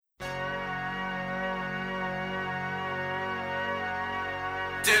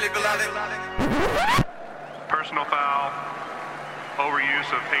Dearly beloved. Personal foul,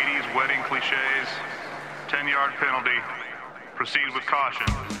 overuse of 80s wedding cliches, 10-yard penalty. Proceed with caution.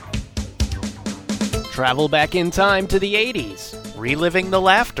 Travel back in time to the 80s, reliving the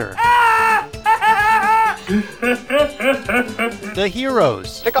laughter. The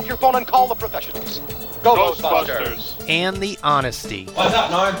heroes. Pick up your phone and call the professionals. Go Ghostbusters. And the honesty. What's up,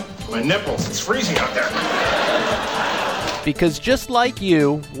 Norm? My nipples. It's freezing out there. Because just like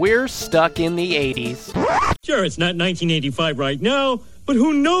you, we're stuck in the 80s. Sure, it's not 1985 right now, but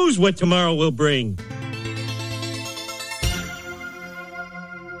who knows what tomorrow will bring?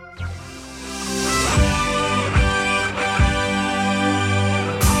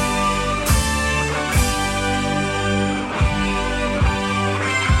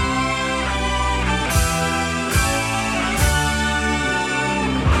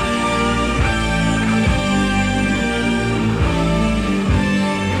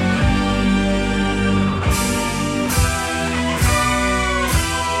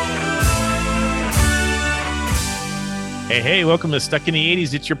 Hey, welcome to Stuck in the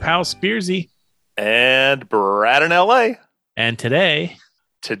 80s. It's your pal Spearsy. And Brad in LA. And today,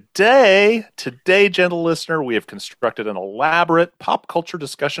 gentle listener, we have constructed an elaborate pop culture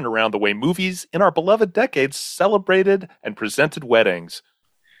discussion around the way movies in our beloved decades celebrated and presented weddings.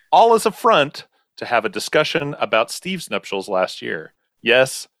 All as a front to have a discussion about Steve's nuptials last year.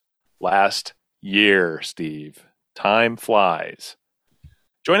 Yes, last year, Steve. Time flies.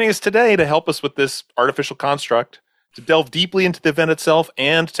 Joining us today to help us with this artificial construct, to delve deeply into the event itself,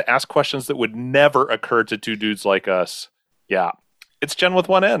 and to ask questions that would never occur to two dudes like us. Yeah, it's Jen with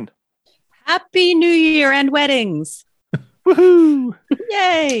one N. Happy New Year and weddings. Woohoo!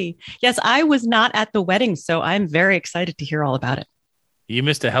 Yay. Yes, I was not at the wedding, so I'm very excited to hear all about it. You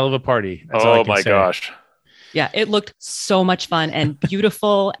missed a hell of a party. That's all I Oh can my say. gosh. Yeah, it looked so much fun and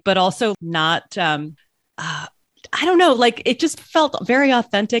beautiful, but also not, I don't know, like it just felt very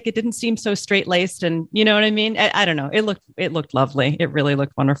authentic. It didn't seem so straight-laced, and you know what I mean? I don't know. It looked lovely. It really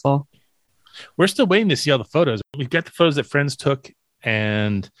looked wonderful. We're still waiting to see all the photos. We've got the photos that friends took,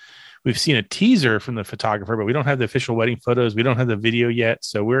 and we've seen a teaser from the photographer, but we don't have the official wedding photos. We don't have the video yet,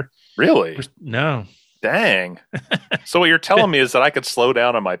 so we're no. Dang. So what you're telling me is that I could slow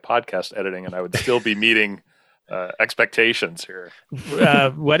down on my podcast editing and I would still be meeting expectations here.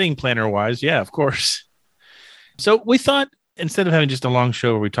 Wedding planner wise, yeah, of course. So we thought instead of having just a long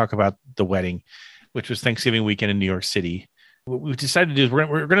show where we talk about the wedding, which was Thanksgiving weekend in New York City, what we decided to do is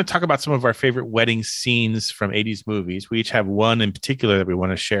we're going to talk about some of our favorite wedding scenes from 80s movies. We each have one in particular that we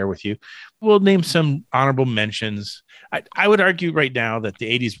want to share with you. We'll name some honorable mentions. I would argue right now that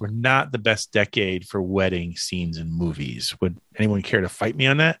the 80s were not the best decade for wedding scenes in movies. Would anyone care to fight me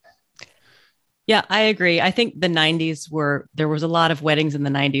on that? Yeah, I agree. I think the 90s there was a lot of weddings in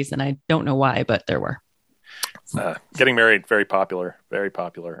the 90s, and I don't know why, but there were. Getting married, very popular, very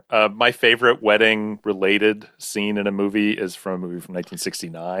popular. My favorite wedding-related scene in a movie is from a movie from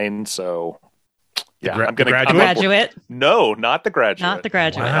 1969. So, yeah, I'm going to Graduate. No, not The Graduate. Not The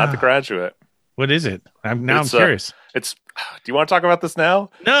Graduate. Wow. Not The Graduate. What is it? I'm curious. Do you want to talk about this now?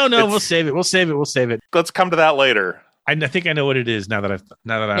 No, we'll save it. We'll save it. Let's come to that later. I think I know what it is now that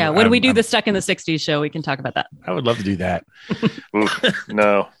I'm. When we do the Stuck in the 60s show, we can talk about that. I would love to do that.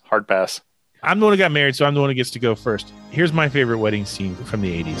 No, hard pass. I'm the one who got married, so I'm the one who gets to go first. Here's my favorite wedding scene from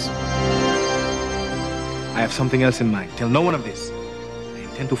the 80s. I have something else in mind. Tell no one of this. I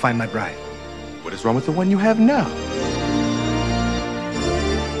intend to find my bride. What is wrong with the one you have now?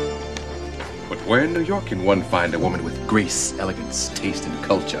 But where in New York can one find a woman with grace, elegance, taste, and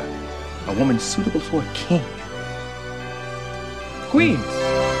culture? A woman suitable for a king. Queens.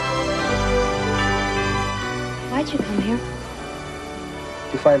 Why'd you come here?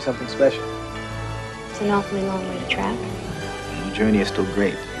 To find something special. It's an awfully long way to travel. The journey is still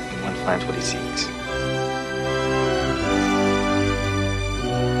great when one finds what he seeks.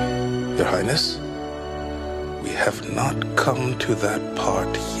 Your Highness, we have not come to that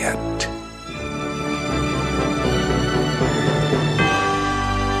part yet.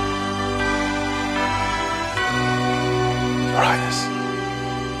 Your Highness.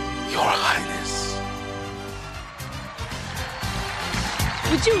 Your Highness.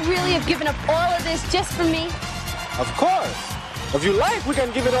 Would you really have given up all of this just for me? Of course. If you like, we can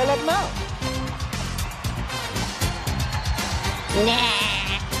give it all up now. Nah.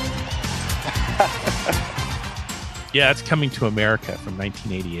 Yeah, that's Coming to America from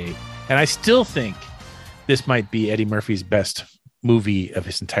 1988. And I still think this might be Eddie Murphy's best movie of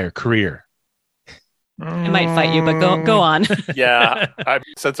his entire career. I might fight you, but go on. Yeah, I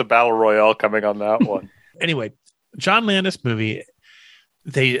sense a battle royale coming on that one. Anyway, John Landis movie.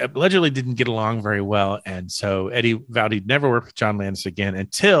 they allegedly didn't get along very well. And so Eddie vowed he'd never work with John Landis again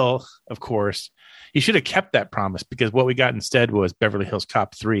until, of course, he should have kept that promise, because what we got instead was Beverly Hills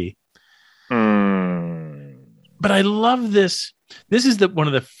Cop 3. But I love this. This is one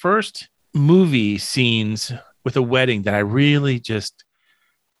of the first movie scenes with a wedding that I really just,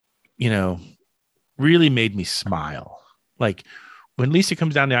 really made me smile. Like when Lisa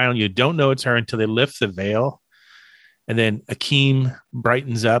comes down the aisle, you don't know it's her until they lift the veil. And then Akeem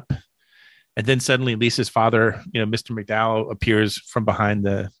brightens up. And then suddenly Lisa's father, Mr. McDowell, appears from behind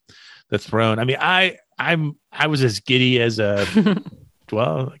the throne. I mean, I was as giddy as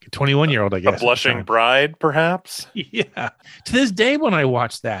like a 21-year-old, I guess. A blushing bride, perhaps? Yeah. To this day, when I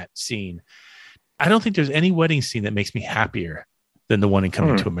watch that scene, I don't think there's any wedding scene that makes me happier than the one in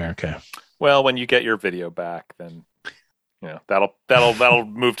Coming to America. Well, when you get your video back, then that'll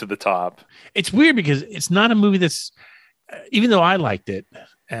move to the top. It's weird because it's not a movie that's, even though I liked it,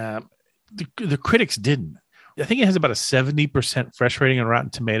 the critics didn't. I think it has about a 70% fresh rating on Rotten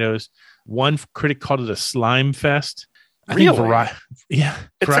Tomatoes. One critic called it a slime fest. Really? Yeah.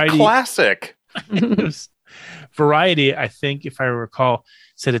 It's Variety, a classic. Variety, I think, if I recall,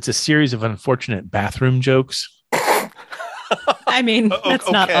 said it's a series of unfortunate bathroom jokes. I mean, that's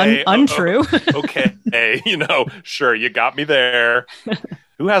not untrue. Okay. Sure, you got me there.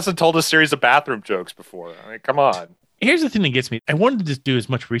 Who hasn't told a series of bathroom jokes before? I mean, come on. Here's the thing that gets me. I wanted to just do as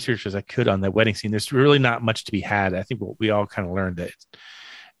much research as I could on that wedding scene. There's really not much to be had. I think we all kind of learned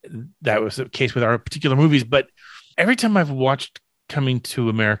that was the case with our particular movies. But every time I've watched Coming to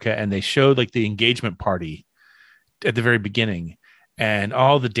America and they showed like the engagement party at the very beginning and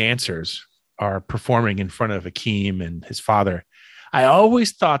all the dancers are performing in front of Akeem and his father, I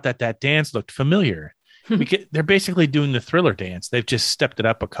always thought that dance looked familiar. Because they're basically doing the Thriller dance. They've just stepped it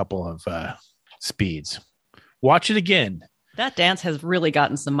up a couple of speeds. Watch it again. That dance has really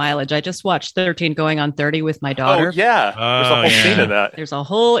gotten some mileage. I just watched 13 Going on 30 with my daughter. Oh, yeah. There's a whole scene in that. There's a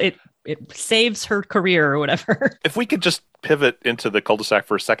whole, it saves her career or whatever. If we could just pivot into the cul-de-sac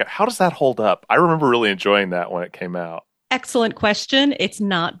for a second, how does that hold up? I remember really enjoying that when it came out. Excellent question. It's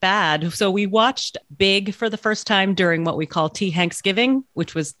not bad. So we watched Big for the first time during what we call Tea-Hanksgiving,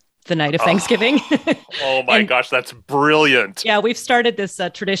 which was the night of Thanksgiving. Oh my gosh, that's brilliant. Yeah, we've started this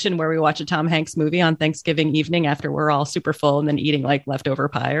tradition where we watch a Tom Hanks movie on Thanksgiving evening after we're all super full and then eating like leftover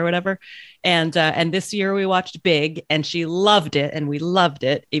pie or whatever. And this year we watched Big and she loved it and we loved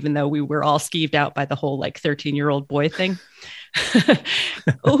it, even though we were all skeeved out by the whole like 13-year-old boy thing.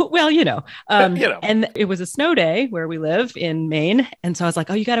 Well, and it was a snow day where we live in Maine. And so I was like,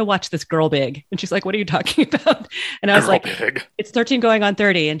 oh, you got to watch this Girl Big. And she's like, what are you talking about? And I was like, Big. It's 13 Going on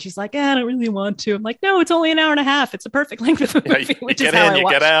 30. And she's like, I don't really want to. I'm like, no, it's only an hour and a half. It's a perfect length of a movie. You get in, you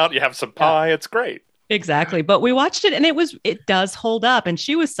get out, you have some pie. Yeah. It's great. Exactly. But we watched it and it does hold up. And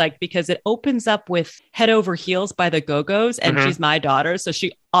she was psyched because it opens up with Head Over Heels by the Go-Go's. And she's my daughter. So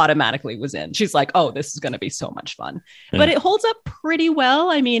she automatically was in. She's like, oh, this is going to be so much fun. Yeah. But it holds up pretty well.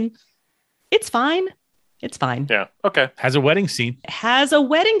 I mean, it's fine. It's fine. Yeah. Okay. Has a wedding scene.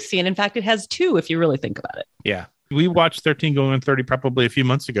 In fact, it has two if you really think about it. Yeah. We watched 13 Going on 30 probably a few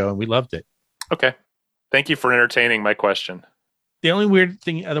months ago and we loved it. Okay. Thank you for entertaining my question. The only weird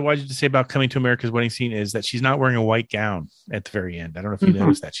thing otherwise to say about Coming to America's wedding scene is that she's not wearing a white gown at the very end. I don't know if you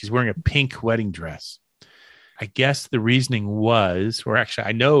noticed that. She's wearing a pink wedding dress. I guess the reasoning was, or actually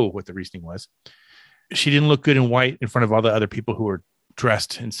I know what the reasoning was. She didn't look good in white in front of all the other people who were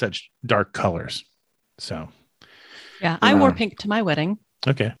dressed in such dark colors. So. Yeah, I wore pink to my wedding.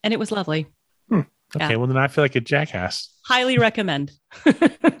 Okay. And it was lovely. Okay, yeah. Well then I feel like a jackass. Highly recommend.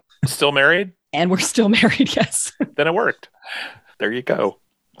 Still married? And we're still married, yes. Then it worked. There you go.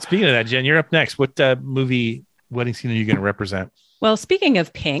 Speaking of that, Jen, you're up next. What movie wedding scene are you going to represent? Well, speaking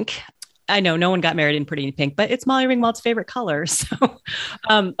of pink, I know no one got married in pretty pink, but it's Molly Ringwald's favorite color. So,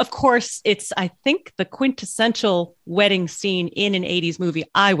 of course, it's, I think, the quintessential wedding scene in an 80s movie,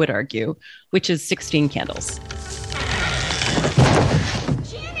 I would argue, which is 16 Candles.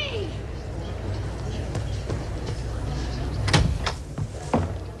 Jenny!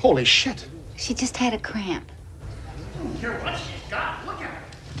 Holy shit. She just had a cramp. Hear what she's got. Look at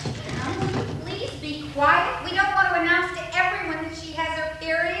her. Please be quiet. We don't want to announce to everyone that she has her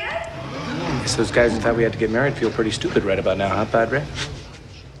period. I guess those guys who thought we had to get married feel pretty stupid right about now, huh, Padre?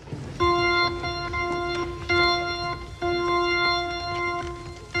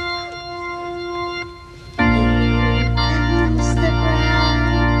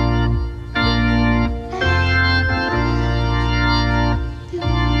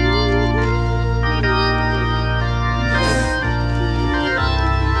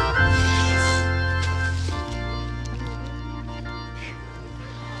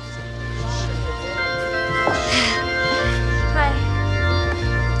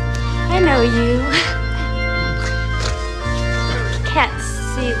 can't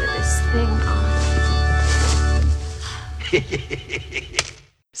see with this thing on.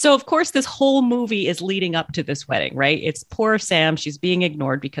 So, of course, this whole movie is leading up to this wedding, right? It's poor Sam. She's being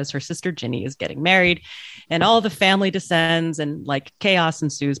ignored because her sister Ginny is getting married and all the family descends and like chaos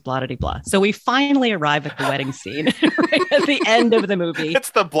ensues, blah, blah, blah. So we finally arrive at the wedding scene right at the end of the movie.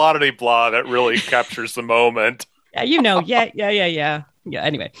 It's the blah, blah, blah that really captures the moment. Yeah, you know. Yeah.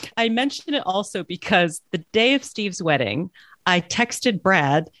 Anyway, I mentioned it also because the day of Steve's wedding, I texted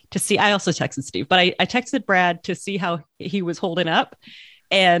Brad to see. I also texted Steve, but I texted Brad to see how he was holding up.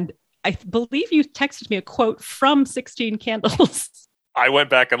 And I believe you texted me a quote from 16 Candles. I went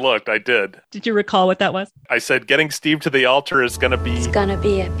back and looked. I did. Did you recall what that was? I said, getting Steve to the altar is going to be... It's going to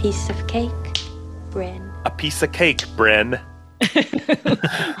be a piece of cake, Bryn. A piece of cake, Bryn.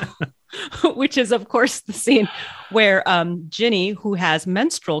 Which is, of course, the scene where Ginny, who has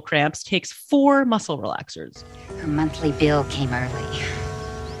menstrual cramps, takes 4 muscle relaxers. Her monthly bill came early.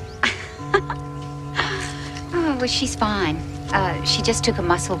 Oh, well, she's fine. She just took a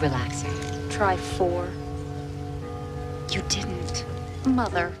muscle relaxer. Try 4. You didn't.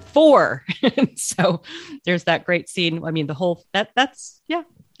 Mother. 4. So there's that great scene. I mean, the whole that's yeah.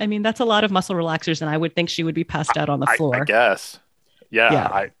 I mean, that's a lot of muscle relaxers, and I would think she would be passed out on the floor. I guess.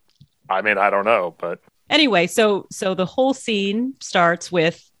 Yeah. I mean, I don't know, but anyway, so the whole scene starts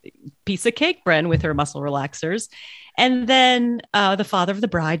with piece of cake, Bryn, with her muscle relaxers. And then the father of the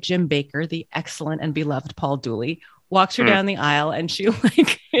bride, Jim Baker, the excellent and beloved Paul Dooley, walks her down the aisle, and she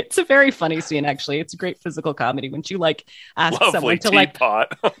it's a very funny scene, actually. It's a great physical comedy when she asks lovely someone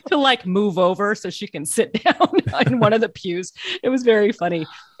to to move over so she can sit down in one of the pews. It was very funny.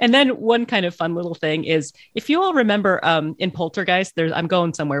 And then one kind of fun little thing is, if you all remember in Poltergeist, I'm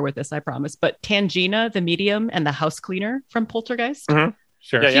going somewhere with this, I promise, but Tangina, the medium and the house cleaner from Poltergeist,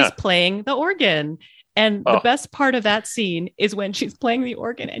 Sure, she's playing the organ. And the best part of that scene is when she's playing the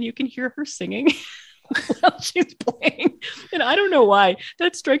organ and you can hear her singing while she's playing. And I don't know why.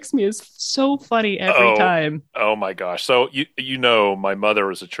 That strikes me as so funny every time. Oh my gosh. So you know, my mother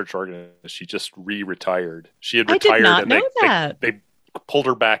was a church organist. She just re-retired. She had retired. I did not know that. They pulled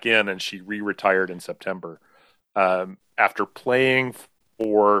her back in and she re-retired in September. After playing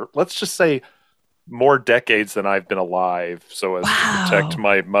for, let's just say, more decades than I've been alive, so as to protect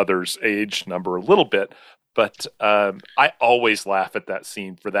my mother's age number a little bit. But I always laugh at that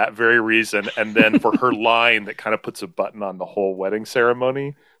scene for that very reason. And then for her line that kind of puts a button on the whole wedding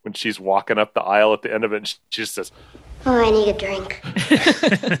ceremony when she's walking up the aisle at the end of it, and she just says, "Oh, I need a drink."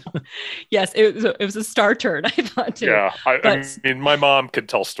 Yes, it was a star turn, I thought, too. Yeah, I mean, my mom could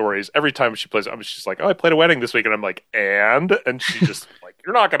tell stories every time she plays. She's like, "Oh, I played a wedding this week," and I'm like, "And?" And she just like,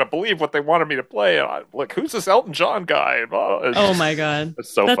 "You're not going to believe what they wanted me to play." And I'm like, "Who's this Elton John guy?" And, oh my god, it's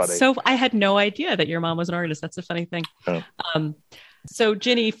so funny. I had no idea that your mom was an artist. That's a funny thing. Oh. So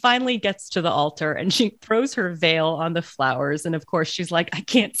Ginny finally gets to the altar and she throws her veil on the flowers. And of course, she's like, "I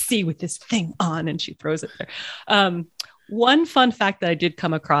can't see with this thing on." And she throws it there. One fun fact that I did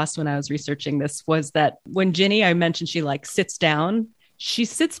come across when I was researching this was that when Ginny, I mentioned she sits down, she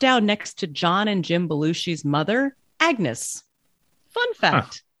sits down next to John and Jim Belushi's mother, Agnes. Fun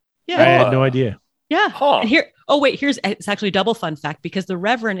fact. Yeah. I had no idea. Yeah. And it's actually a double fun fact because the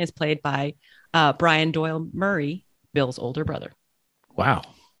Reverend is played by Brian Doyle Murray, Bill's older brother. Wow.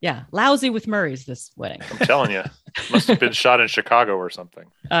 Yeah. Lousy with Murray's this wedding. I'm telling you. Must have been shot in Chicago or something.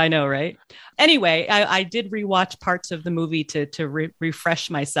 I know, right? Anyway, I did rewatch parts of the movie to refresh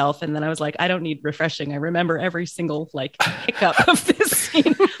myself. And then I was like, I don't need refreshing. I remember every single hiccup of this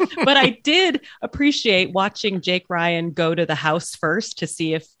scene. But I did appreciate watching Jake Ryan go to the house first to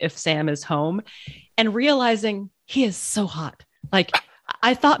see if Sam is home and realizing he is so hot.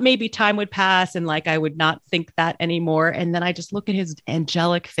 I thought maybe time would pass and I would not think that anymore. And then I just look at his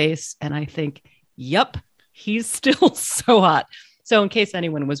angelic face and I think, yep, he's still so hot. So in case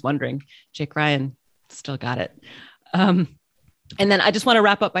anyone was wondering, Jake Ryan still got it. And then I just want to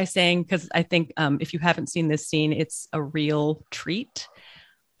wrap up by saying, because I think if you haven't seen this scene, it's a real treat.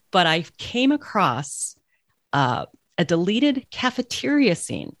 But I came across a deleted cafeteria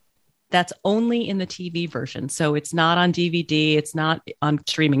scene that's only in the TV version. So it's not on DVD. It's not on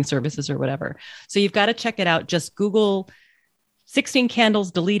streaming services or whatever. So you've got to check it out. Just Google 16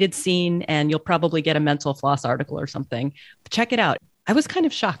 Candles deleted scene, and you'll probably get a Mental Floss article or something. Check it out. I was kind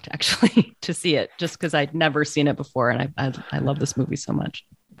of shocked, actually, to see it just because I'd never seen it before. And I love this movie so much.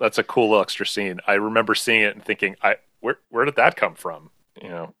 That's a cool extra scene. I remember seeing it and thinking, where did that come from?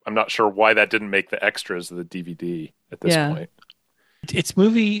 I'm not sure why that didn't make the extras of the DVD at this point. It's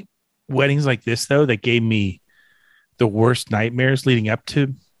movie weddings like this, though, that gave me the worst nightmares leading up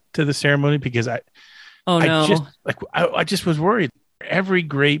to the ceremony because I just was worried. Every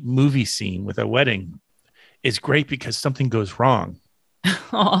great movie scene with a wedding is great because something goes wrong.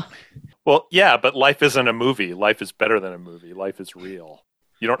 Well, yeah, but life isn't a movie. Life is better than a movie. Life is real.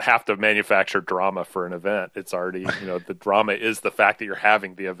 You don't have to manufacture drama for an event. It's already, the drama is the fact that you're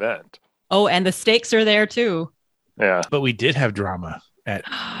having the event. Oh, and the stakes are there too. Yeah. But we did have drama at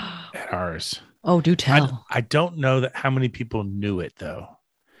ours. Oh, do tell. I don't know how many people knew it, though.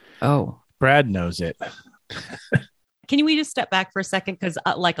 Oh. Brad knows it. Can we just step back for a second? Because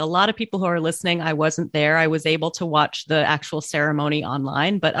like a lot of people who are listening, I wasn't there. I was able to watch the actual ceremony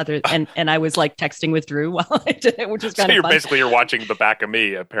online, but and I was like texting with Drew while I did it, which is kind of fun. You're watching the back of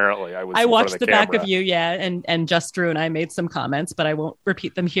me. Apparently, I watched the back of you, yeah, and just Drew and I made some comments, but I won't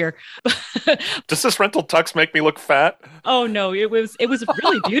repeat them here. Does this rental tux make me look fat? Oh no, it was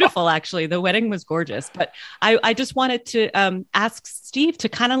really beautiful. Actually, the wedding was gorgeous, but I just wanted to ask Steve to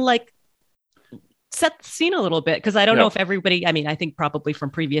kind of like set the scene a little bit, because I don't know if everybody, I think probably from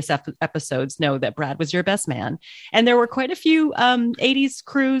previous episodes know that Brad was your best man, and there were quite a few 80s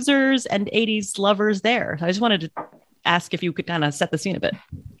cruisers and 80s lovers there. I just wanted to ask if you could kind of set the scene a bit.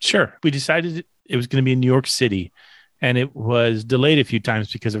 Sure. We decided it was going to be in New York City, and it was delayed a few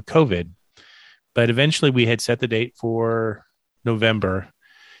times because of COVID, but eventually we had set the date for November,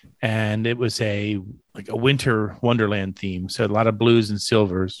 and it was a winter wonderland theme, so a lot of blues and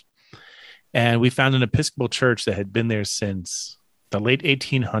silvers. And we found an Episcopal church that had been there since the late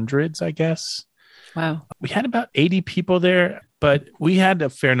 1800s, I guess. Wow. We had about 80 people there, but we had a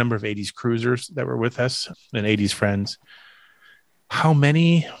fair number of 80s cruisers that were with us and 80s friends. How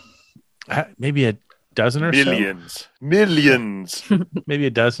many? Maybe a dozen or so? Millions. Maybe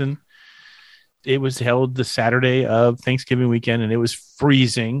a dozen. It was held the Saturday of Thanksgiving weekend, and it was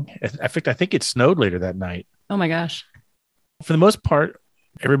freezing. In fact, I think it snowed later that night. Oh, my gosh. For the most part,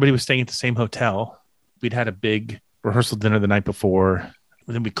 everybody was staying at the same hotel. We'd had a big rehearsal dinner the night before.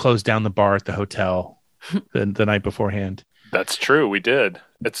 Then we closed down the bar at the hotel the night beforehand. That's true. We did.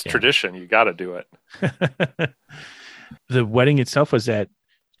 It's tradition. You got to do it. The wedding itself was at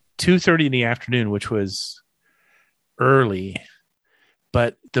 2:30 in the afternoon, which was early.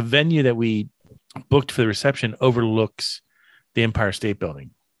 But the venue that we booked for the reception overlooks the Empire State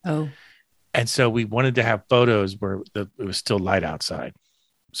Building. Oh. And so we wanted to have photos where it was still light outside.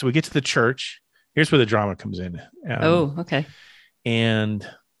 So we get to the church. Here's where the drama comes in. Okay. And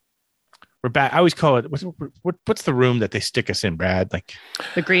we're back. I always call it, what's the room that they stick us in, Brad? Like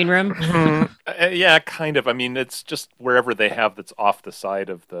the green room? Yeah, kind of. It's just wherever they have that's off the side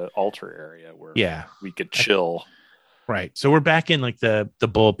of the altar area where we could chill. Right. So we're back in like the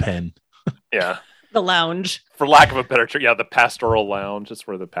bullpen. Yeah. The lounge. For lack of a better term, the pastoral lounge. It's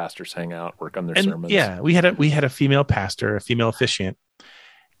where the pastors hang out, work on their sermons. Yeah, we had a female pastor, a female officiant.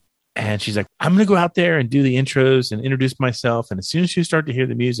 And she's like, I'm going to go out there and do the intros and introduce myself. And as soon as you start to hear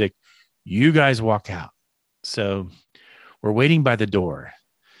the music, you guys walk out. So we're waiting by the door.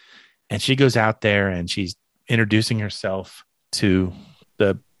 And she goes out there and she's introducing herself to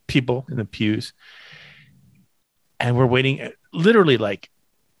the people in the pews. And we're waiting literally like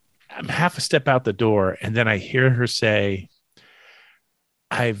I'm half a step out the door. And then I hear her say,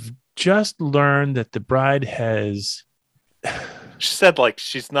 I've just learned that the bride has... She said like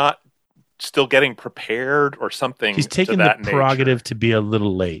she's not still getting prepared or something. She's taking the prerogative to be a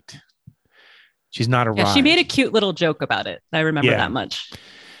little late. She's not arrived. Yeah, she made a cute little joke about it. I remember that much.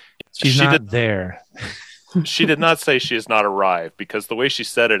 She's not there. She did not say she has not arrived, because the way she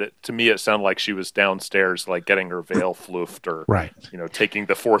said it, to me, it sounded like she was downstairs, like getting her veil floofed or, taking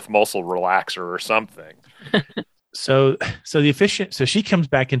the fourth muscle relaxer or something. So the officiant, so she comes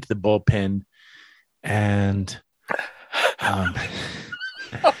back into the bullpen, and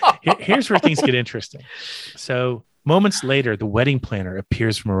here's where things get interesting. So moments later, the wedding planner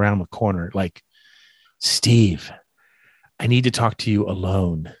appears from around the corner, like, Steve, I need to talk to you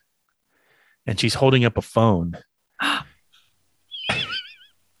alone. And she's holding up a phone.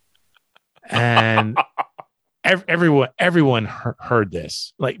 And everyone heard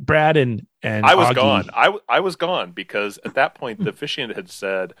this. Like Brad and I was Augie. gone. I was gone because at that point the officiant had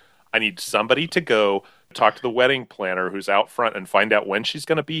said, I need somebody to go talk to the wedding planner who's out front and find out when she's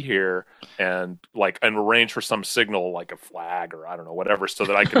going to be here and arrange for some signal, like a flag or I don't know, whatever, so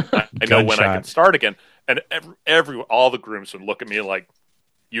that I know when I can start again. And all the grooms would look at me like,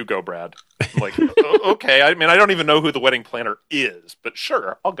 you go, Brad. I'm like, okay. I don't even know who the wedding planner is, but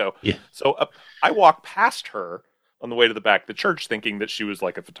sure, I'll go. Yeah. So I walk past her on the way to the back of the church thinking that she was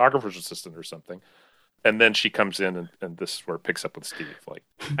like a photographer's assistant or something. And then she comes in and this is where it picks up with Steve. Like,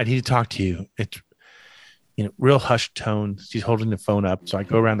 I need to talk to you. It's, real hushed tone. She's holding the phone up. So I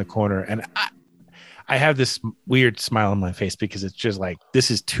go around the corner and I have this weird smile on my face because it's just like, this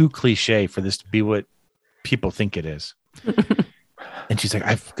is too cliche for this to be what people think it is. And she's like,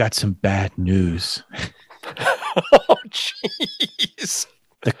 I've got some bad news. Oh, jeez.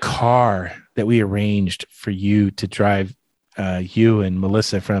 The car that we arranged for you to drive you and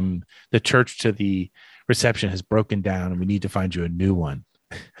Melissa from the church to the reception has broken down and we need to find you a new one.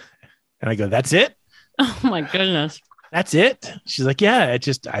 And I go, that's it? Oh my goodness. That's it? She's like, yeah,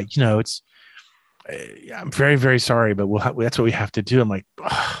 I'm very, very sorry, but that's what we have to do. I'm like,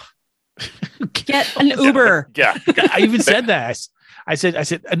 oh. Get an Uber. Yeah. I even said that. I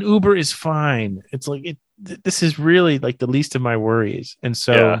said, an Uber is fine. It's like, this is really like the least of my worries. And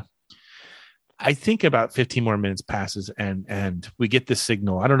so I think about 15 more minutes passes and we get the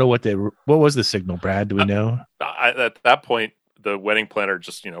signal. I don't know what was the signal, Brad? Do we know? At that point, the wedding planner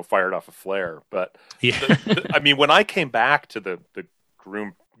just, fired off a flare. But yeah. I mean, when I came back to the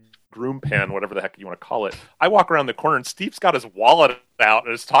groom pen, whatever the heck you want to call it, I walk around the corner and Steve's got his wallet out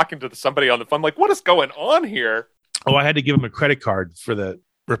and is talking to somebody on the phone. Like, what is going on here? Oh, I had to give him a credit card for the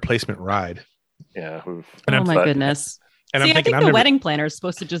replacement ride. Yeah. And my goodness. And I think the wedding planner is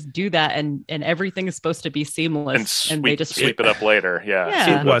supposed to just do that, and everything is supposed to be seamless, and they just sweep it up later.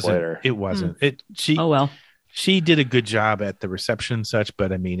 Yeah. It wasn't. It wasn't. She did a good job at the reception and such,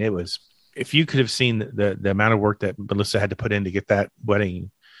 but I mean, it was. If you could have seen the amount of work that Melissa had to put in to get that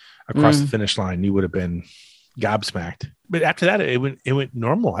wedding across the finish line, you would have been gobsmacked. But after that, it went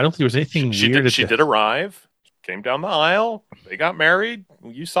normal. I don't think there was anything weird. She did arrive, came down the aisle, they got married.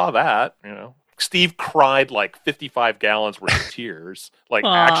 You saw that, Steve cried like 55 gallons worth of tears. Like,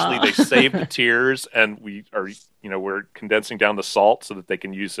 actually, they saved the tears, and we're condensing down the salt so that they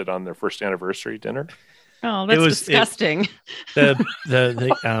can use it on their first anniversary dinner. Oh, that's disgusting.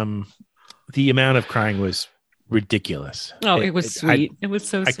 The amount of crying was ridiculous. Oh, it was sweet. It was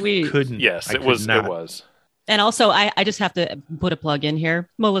so sweet. It was. And also, I just have to put a plug in here.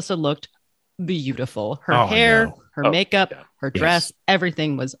 Melissa looked beautiful. Her hair, her makeup, her dress,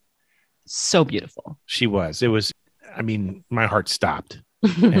 everything was so beautiful. She was. It was, I mean, my heart stopped.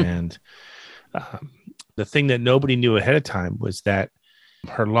 And the thing that nobody knew ahead of time was that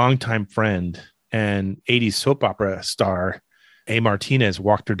her longtime friend and 80s soap opera star, A. Martinez,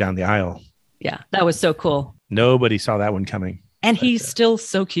 walked her down the aisle. Yeah, that was so cool. Nobody saw that one coming. And he's still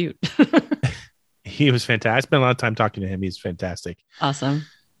so cute. He was fantastic. I spent a lot of time talking to him. He's fantastic. Awesome.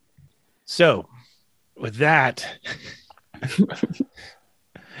 So, with that,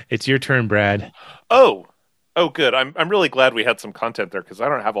 it's your turn, Brad. Oh, good. I'm really glad we had some content there because I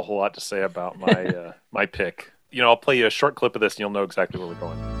don't have a whole lot to say about my my pick. I'll play you a short clip of this and you'll know exactly where we're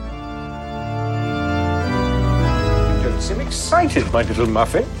going. You don't seem excited, my little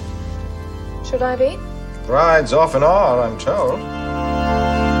muffin. Should I be? Brides often are, I'm told.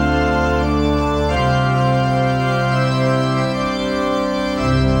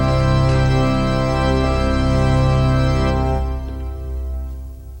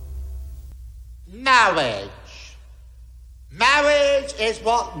 Marriage is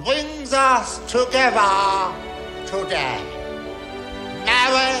what brings us together today.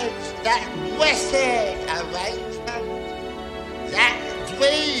 Marriage, that blessed arrangement, that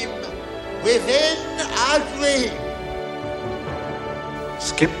dream within a dream.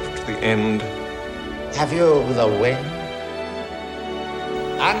 Skip to the end. Have you the wind?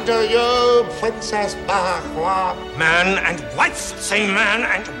 Under you, Princess Barrois. Man and wife. Say man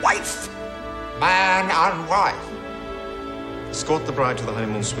and wife. Man and wife. Escort the bride to the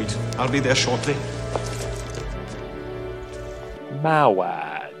honeymoon suite. I'll be there shortly.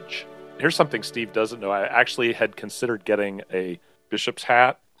 Marriage. Here's something Steve doesn't know. I actually had considered getting a bishop's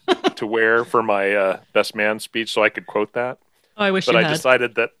hat to wear for my best man speech so I could quote that. Oh, I wish but you I had.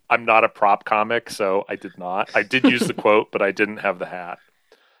 decided that I'm not a prop comic, so I did not. I did use the quote, but I didn't have the hat.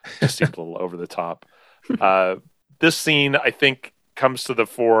 It seemed a little over the top. This scene, I think, comes to the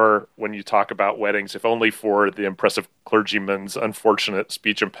fore when you talk about weddings, if only for the impressive clergyman's unfortunate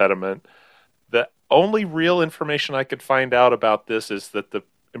speech impediment. The only real information I could find out about this is that the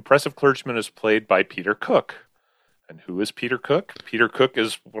impressive clergyman is played by Peter Cook. And who is Peter Cook? Peter Cook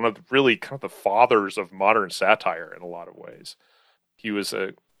is one of really kind of the fathers of modern satire in a lot of ways. He was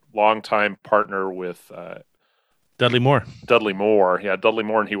a longtime partner with Dudley Moore. Dudley Moore,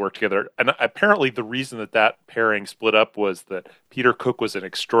 and he worked together. And apparently the reason that pairing split up was that Peter Cook was an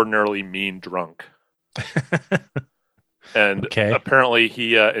extraordinarily mean drunk. And apparently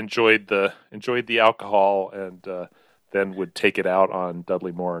he enjoyed the alcohol and then would take it out on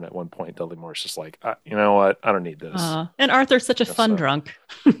Dudley Moore. And at one point, Dudley Moore's just like, you know what? I don't need this. And Arthur's such a fun drunk.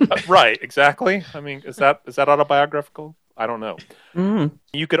 Right, exactly. I mean, is that autobiographical? I don't know. Mm.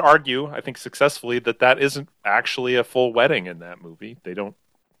 You could argue, I think successfully, that isn't actually a full wedding in that movie.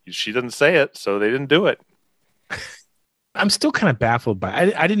 She didn't say it, so they didn't do it. I'm still kind of baffled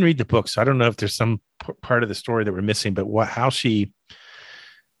by. I didn't read the book, so I don't know if there's some part of the story that we're missing. But how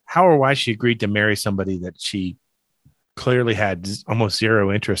or why she agreed to marry somebody that she clearly had almost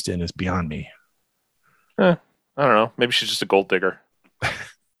zero interest in is beyond me. I don't know. Maybe she's just a gold digger.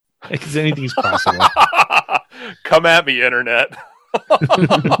 Because anything's possible. Come at me, internet.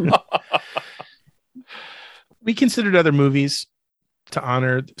 We considered other movies to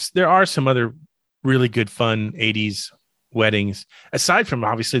honor. There are some other really good, fun 80s weddings, aside from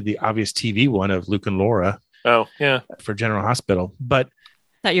obviously the obvious TV one of Luke and Laura. Oh, yeah. For General Hospital. But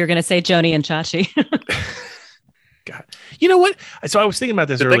thought you were going to say Joni and Chachi. God. You know what? So I was thinking about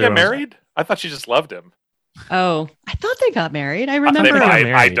this earlier. Did they get married? I thought she just loved him. Oh, I thought they got married. I remember.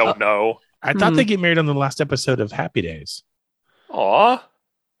 I don't know. I thought they get married on the last episode of Happy Days. Aw,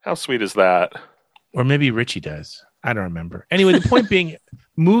 how sweet is that? Or maybe Richie does. I don't remember. Anyway, the point being,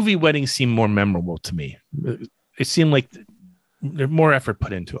 movie weddings seem more memorable to me. It seemed like there's more effort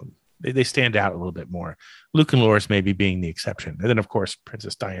put into them. They stand out a little bit more. Luke and Loris maybe being the exception. And then, of course,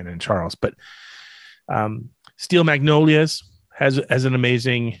 Princess Diana and Charles. But Steel Magnolias has an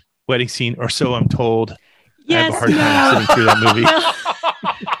amazing wedding scene, or so I'm told. Yes, I have a hard time sitting through that movie.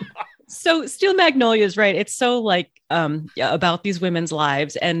 So Steel Magnolias, right? It's so like about these women's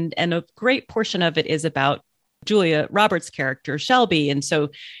lives, and a great portion of it is about Julia Roberts' character, Shelby. And so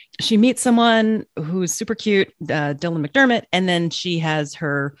she meets someone who's super cute, Dylan McDermott, and then she has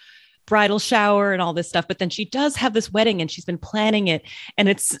her bridal shower and all this stuff. But then she does have this wedding, and she's been planning it. And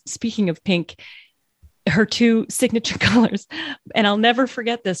it's, speaking of pink, her two signature colors, and I'll never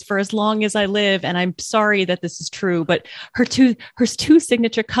forget this for as long as I live. And I'm sorry that this is true, but her two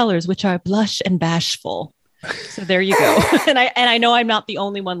signature colors, which are blush and bashful. So there you go. and I know I'm not the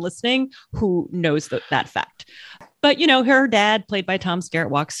only one listening who knows that fact. But, you know, her dad, played by Tom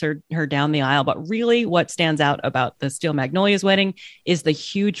Skerritt, walks her down the aisle. But really what stands out about the Steel Magnolias wedding is the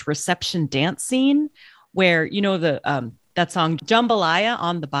huge reception dance scene where, you know, that song Jambalaya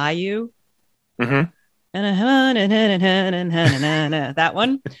on the Bayou. Mm-hmm. That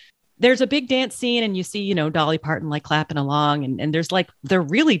one. There's a big dance scene, and you see, you know, Dolly Parton like clapping along, and there's like, they're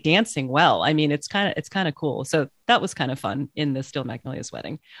really dancing well. I mean, it's kind of cool. So that was kind of fun in the Steel Magnolias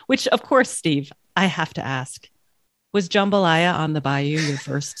wedding, which of course, Steve, I have to ask, was Jambalaya on the Bayou your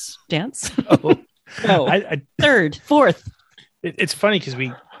first dance? Oh, third, fourth. It's funny because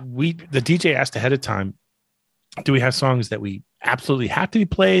the DJ asked ahead of time, do we have songs that we absolutely have to be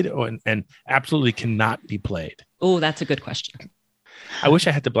played and absolutely cannot be played? Oh, that's a good question. I wish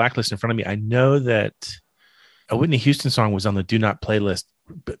I had the blacklist in front of me. I know that a Whitney Houston song was on the do not play list,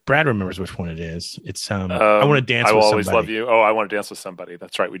 but Brad remembers which one it is. It's I want to dance I with will somebody. always love you. Oh, I want to dance with somebody.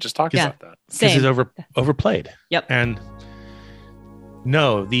 That's right. We just talked about that. This is overplayed. Yep. And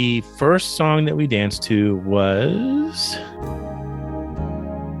no, the first song that we danced to was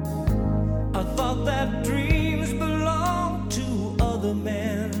I thought that dreams belong to other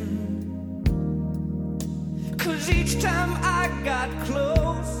men, 'cause each time I got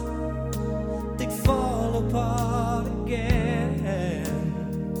close, they'd fall apart again.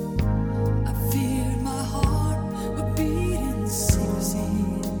 I feared my heart would beat in secrecy.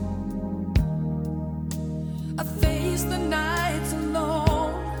 I faced the nights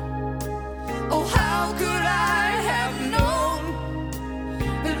alone. Oh, how could I have known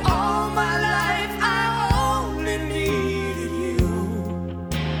that all my life I only needed you?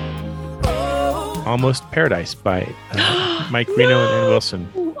 Oh. Almost Paradise by Mike Reno and Ann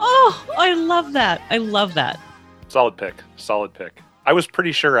Wilson. Oh, I love that. I love that. Solid pick. I was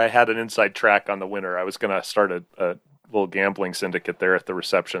pretty sure I had an inside track on the winner. I was going to start a little gambling syndicate there at the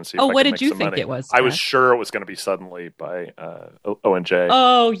reception. See if I what could did make you some think money. it was? I was Jack? sure it was going to be Suddenly by O&J.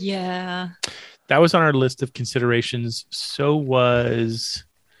 Oh, yeah. That was on our list of considerations. So was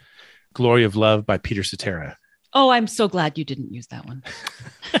Glory of Love by Peter Cetera. Oh, I'm so glad you didn't use that one.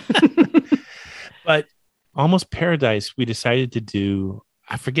 But Almost Paradise, we decided to do,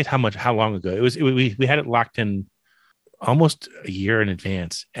 I forget how long ago. We had it locked in almost a year in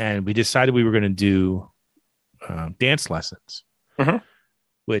advance. And we decided we were going to do dance lessons,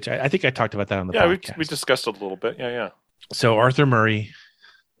 which I think I talked about that on the podcast. We discussed it a little bit. Yeah. So Arthur Murray,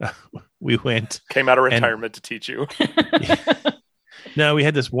 we came out of retirement to teach you. No, we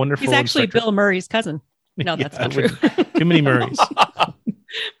had this wonderful. He's actually instructor. Bill Murray's cousin. No, that's not true. Too many Murrays.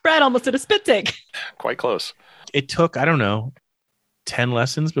 Brad almost did a spit take. Quite close. It took, I don't know, 10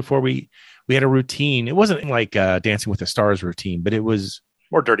 lessons before we had a routine. It wasn't like Dancing with the Stars routine, but it was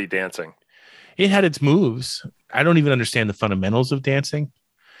more Dirty Dancing. It had its moves. I don't even understand the fundamentals of dancing.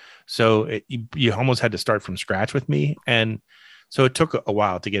 So you almost had to start from scratch with me. And so it took a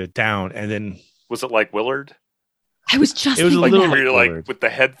while to get it down. And then was it like Willard? I was just it was a thinking little that. Where you're like with the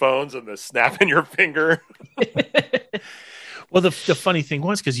headphones and the snap in your finger. Well, the funny thing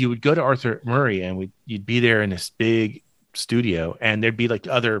was because you would go to Arthur Murray and you'd be there in this big studio and there'd be like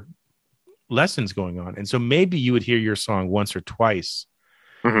other lessons going on. And so maybe you would hear your song once or twice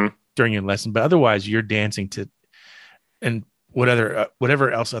during your lesson, but otherwise you're dancing to and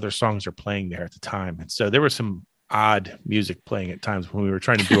whatever else other songs are playing there at the time. And so there was some odd music playing at times when we were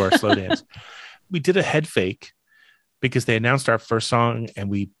trying to do our slow dance. We did a head fake because they announced our first song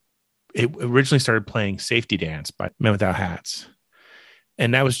and it originally started playing Safety Dance by Men Without Hats.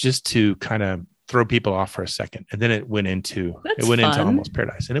 And that was just to kind of throw people off for a second. And then it went into into Almost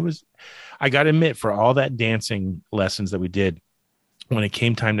Paradise. And I got to admit, for all that dancing lessons that we did, when it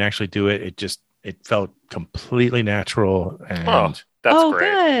came time to actually do it, it felt completely natural. And that's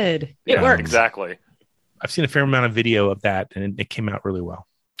great. Good. It worked. Exactly. I've seen a fair amount of video of that and it came out really well.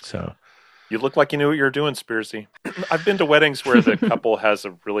 So you look like you knew what you were doing, Spearsy. I've been to weddings where the couple has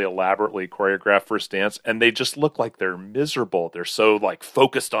a really elaborately choreographed first dance, and they just look like they're miserable. They're so like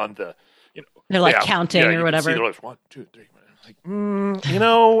focused on the, they're like counting or whatever. They're like 1, 2, 3. Like,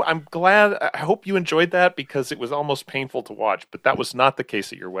 I'm glad. I hope you enjoyed that because it was almost painful to watch. But that was not the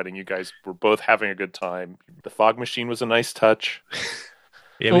case at your wedding. You guys were both having a good time. The fog machine was a nice touch.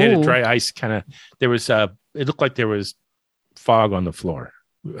 Yeah, we had a dry ice kind of. There was it looked like there was fog on the floor.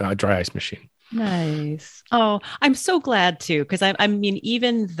 Dry ice machine. Nice. Oh, I'm so glad too, because I mean,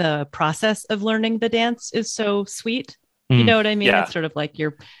 even the process of learning the dance is so sweet. You know what I mean? Yeah. It's sort of like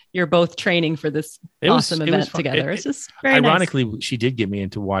you're both training for this awesome event together. It's just very ironically, nice. She did get me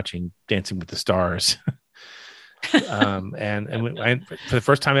into watching Dancing with the Stars. and for the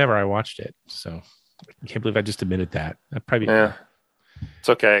first time ever, I watched it. So I can't believe I just admitted that. It's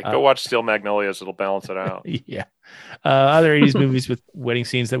okay. Go watch Steel Magnolias. It'll balance it out. Yeah. Other 80s movies with wedding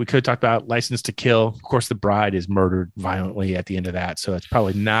scenes that we could have talked about. License to Kill. Of course, the bride is murdered violently at the end of that. So it's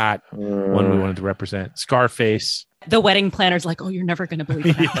probably not one we wanted to represent. Scarface. The wedding planner's like, oh, you're never going to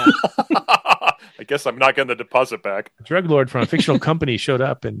believe that. I guess I'm not getting the deposit back. A drug lord from a fictional company showed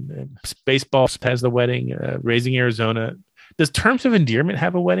up and Spaceballs has the wedding. Raising Arizona. Does Terms of Endearment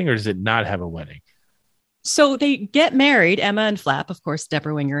have a wedding or does it not have a wedding? So they get married, Emma and Flap, of course,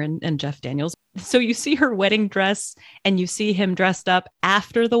 Deborah Winger and Jeff Daniels. So you see her wedding dress and you see him dressed up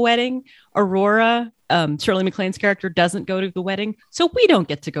after the wedding. Aurora, Shirley MacLaine's character, doesn't go to the wedding. So we don't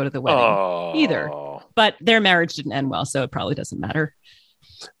get to go to the wedding either. But their marriage didn't end well, so it probably doesn't matter.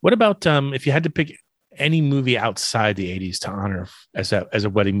 What about if you had to pick any movie outside the 80s to honor as a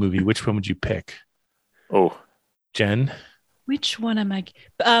wedding movie, which one would you pick? Oh, Jen? Which one am I?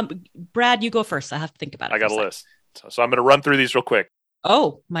 Brad, you go first. I have to think about it. I got a list. So I'm going to run through these real quick.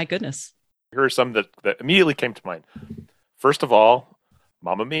 Oh, my goodness. Here are some that immediately came to mind. First of all,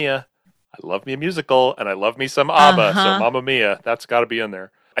 Mamma Mia. I love me a musical, and I love me some ABBA. So Mamma Mia, that's got to be in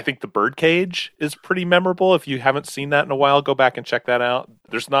there. I think The Birdcage is pretty memorable. If you haven't seen that in a while, go back and check that out.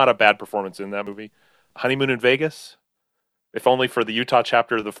 There's not a bad performance in that movie. Honeymoon in Vegas. If only for the Utah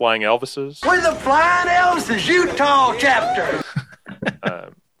chapter of the Flying Elvises. We're the Flying Elvises Utah chapter.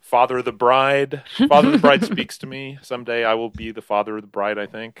 Father of the Bride. Father of the Bride speaks to me. Someday I will be the father of the bride, I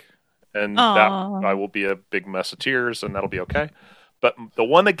think. And that I will be a big mess of tears, and that'll be okay. But the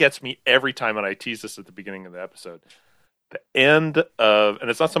one that gets me every time, and I tease this at the beginning of the episode, the end of, and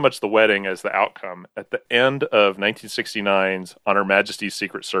it's not so much the wedding as the outcome, at the end of 1969's On Her Majesty's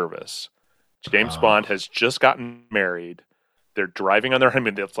Secret Service, James Bond has just gotten married. They're driving on their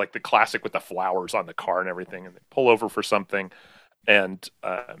honeymoon. It's like the classic with the flowers on the car and everything. And they pull over for something. And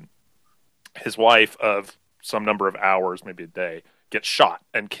his wife of some number of hours, maybe a day, gets shot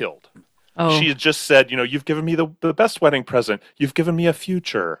and killed. Oh. She had just said, you've given me the best wedding present. You've given me a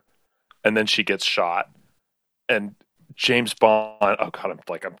future. And then she gets shot. And James Bond, oh God,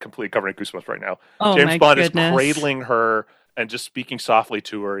 I'm completely covered in goosebumps right now. Oh, James Bond is cradling her and just speaking softly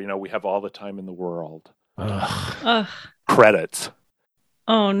to her. We have all the time in the world. Credits.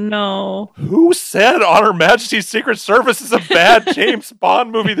 Oh no! Who said On Her Majesty's Secret Service is a bad James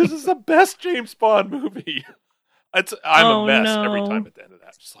Bond movie? This is the best James Bond movie. I'm a mess every time at the end of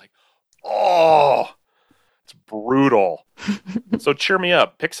that. Just like, it's brutal. So cheer me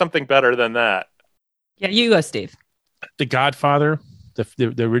up. Pick something better than that. Yeah, you go, Steve. The Godfather,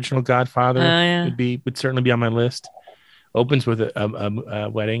 the original Godfather would certainly be on my list. Opens with a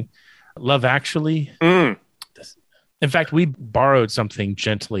wedding. Love Actually. In fact, we borrowed something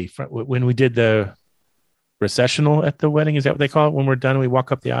gently when we did the recessional at the wedding. Is that what they call it? When we're done, we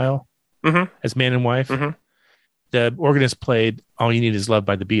walk up the aisle as man and wife. the organist played All You Need Is Love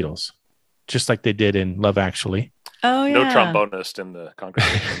by the Beatles, just like they did in Love Actually. Oh, yeah. No trombonist in the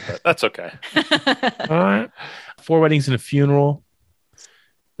congregation, but that's okay. All right. 4 Weddings and a Funeral.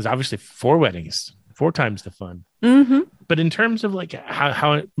 There's obviously 4 weddings, 4 times the fun. Mm-hmm. But in terms of like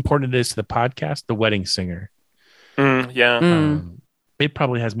how important it is to the podcast, The Wedding Singer. It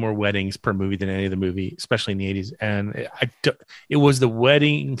probably has more weddings per movie than any other movie, especially in the 80s. And it was The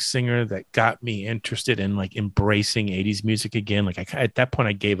Wedding Singer that got me interested in like embracing 80s music again. Like at that point,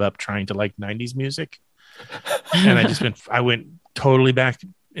 I gave up trying to like 90s music, and I went totally back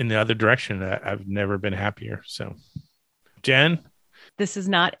in the other direction. I've never been happier. So, Jen, this is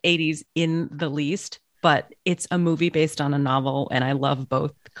not 80s in the least, but it's a movie based on a novel, and I love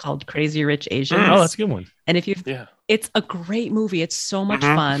both, called Crazy Rich Asians. Oh, that's a good one. And it's a great movie. It's so much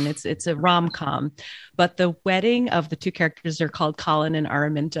fun. It's a rom-com, but the wedding of the 2 characters are called Colin and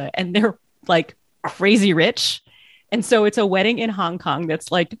Araminta, and they're like crazy rich. And so it's a wedding in Hong Kong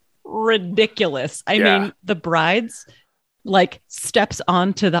that's like ridiculous. I mean, the bride's like steps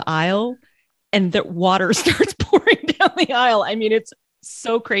onto the aisle and the water starts pouring down the aisle. I mean, it's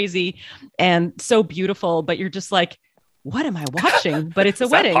so crazy and so beautiful, but you're just like, what am I watching? But it's a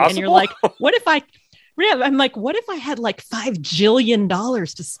wedding. And you're like, what if I had like $5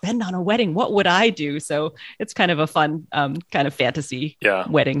 jillion to spend on a wedding? What would I do? So it's kind of a fun kind of fantasy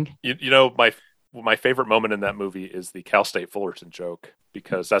wedding. You know, my favorite moment in that movie is the Cal State Fullerton joke,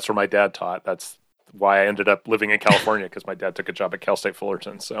 because that's where my dad taught. That's why I ended up living in California, because my dad took a job at Cal State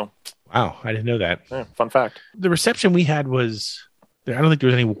Fullerton. So, wow, I didn't know that. Yeah, fun fact. The reception we had was, I don't think there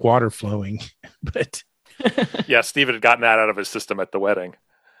was any water flowing, but yeah, Steven had gotten that out of his system at the wedding.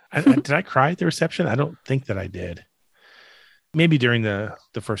 Did I cry at the reception? I don't think that I did. Maybe during the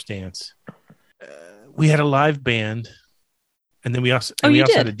first dance. We had a live band, and then we also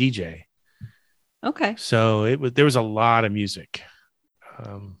had a DJ. Okay. So there was a lot of music.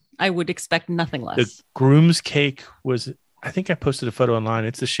 I would expect nothing less. The groom's cake was, I think I posted a photo online.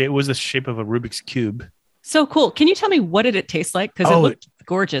 It was the shape of a Rubik's Cube. So cool. Can you tell me what did it taste like? Because it looked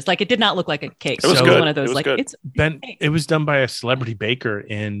gorgeous. Like, it did not look like a cake. It was good. One of those. It was like good. It's it was done by a celebrity baker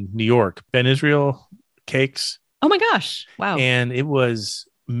in New York, Ben Israel Cakes. Oh my gosh! Wow. And it was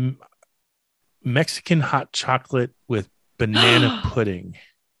Mexican hot chocolate with banana pudding.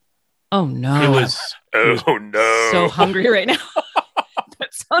 Oh no! It was no! So hungry right now.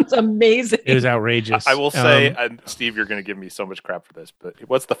 That sounds amazing. It was outrageous. I will say, and Steve, you're going to give me so much crap for this, but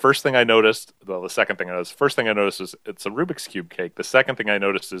what's the first thing I noticed? Well, the second thing I noticed. First thing I noticed is it's a Rubik's Cube cake. The second thing I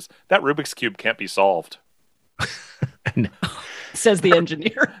noticed is that Rubik's Cube can't be solved. No. Says the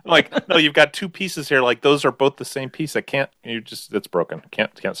engineer. Like, no, you've got 2 pieces here. Like, those are both the same piece. It's broken.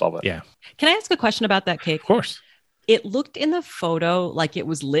 Can't solve it. Yeah. Can I ask a question about that cake? Of course. It looked in the photo like it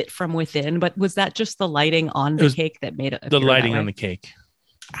was lit from within, but was that just the lighting on the cake that made it? The lighting on the cake.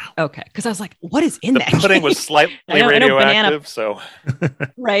 Okay, because I was like, "What is in that?" The pudding cake? was slightly radioactive, so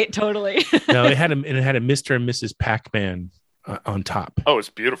right, totally. No, it had a Mr. and Mrs. Pac-Man on top. Oh, it's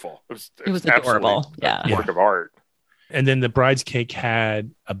beautiful. It was adorable. Yeah, work of art. And then the bride's cake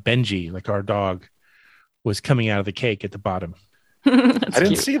had a Benji, like our dog, was coming out of the cake at the bottom. I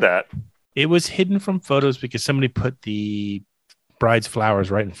didn't see that. It was hidden from photos because somebody put the bride's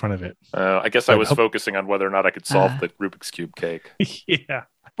flowers right in front of it. I guess I was focusing on whether or not I could solve the Rubik's Cube cake. Yeah.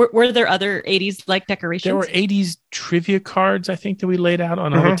 Were there other 80s like decorations? There were 80s trivia cards, I think, that we laid out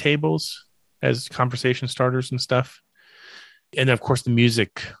on all the tables as conversation starters and stuff. And of course, the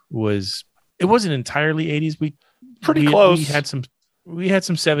music it wasn't entirely 80s. Pretty close. We had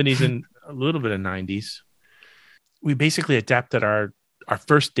some 70s and a little bit of 90s. We basically adapted our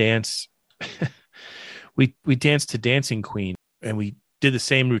first dance. we danced to Dancing Queen, and we did the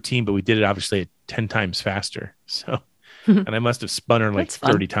same routine, but we did it obviously 10 times faster. So, and I must have spun her like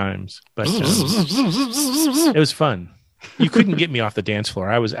 30 times, but it was fun. You couldn't get me off the dance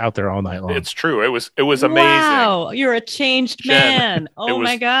floor. I was out there all night long. It's true. It was amazing. Wow, you're a changed man. Oh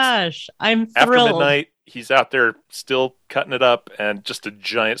my gosh, I'm thrilled. After midnight, he's out there still cutting it up, and just a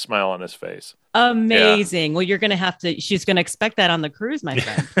giant smile on his face. Amazing. Yeah. Well, you're going to have to. She's going to expect that on the cruise, my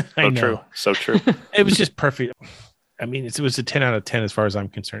friend. So true. It was just perfect. I mean, it was a 10 out of 10 as far as I'm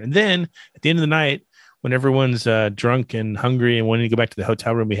concerned. And then at the end of the night, when everyone's drunk and hungry and wanting to go back to the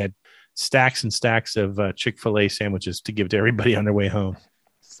hotel room, we had stacks and stacks of Chick-fil-A sandwiches to give to everybody on their way home.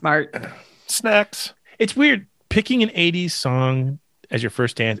 Smart. Snacks. It's weird. Picking an 80s song as your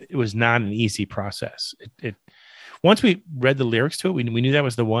first dance, it was not an easy process. Once we read the lyrics to it, we knew that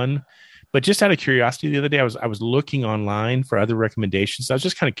was the one. But just out of curiosity, the other day, I was looking online for other recommendations. I was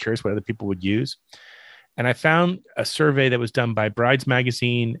just kind of curious what other people would use. And I found a survey that was done by Brides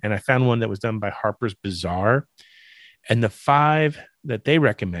Magazine, and I found one that was done by Harper's Bazaar. And the 5 that they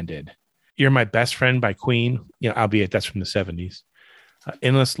recommended, You're My Best Friend by Queen, albeit that's from the 70s.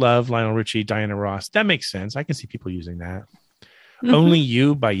 Endless Love, Lionel Richie, Diana Ross. That makes sense. I can see people using that. Mm-hmm. Only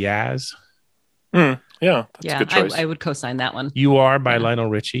You by Yaz. Yeah, that's a good choice. I would co-sign that one. You Are by Lionel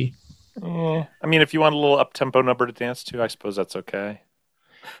Richie. I mean, if you want a little up-tempo number to dance to, I suppose that's okay.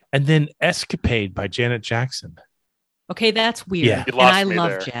 And then Escapade by Janet Jackson. Okay, that's weird. Yeah. And I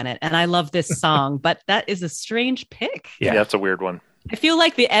love Janet, and I love this song, but that is a strange pick. Yeah, that's a weird one. I feel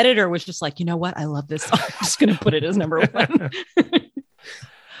like the editor was just like, you know what? I love this song. I'm just going to put it as number 1.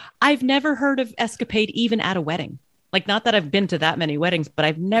 I've never heard of Escapade even at a wedding. Like, not that I've been to that many weddings, but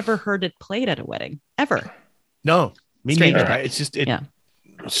I've never heard it played at a wedding, ever. No, me Strange neither. pick.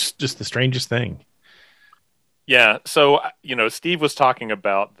 It's just the strangest thing. Yeah, so, Steve was talking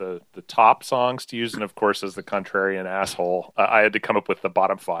about the top songs to use, and of course, as the contrarian asshole, I had to come up with the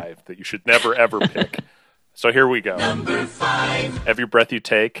bottom 5 that you should never, ever pick. So here we go. Number 5. Every Breath You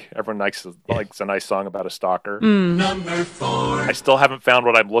Take. Everyone likes a nice song about a stalker. Number 4. I still haven't found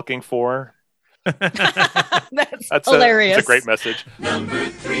what I'm looking for. That's hilarious. It's a great message. Number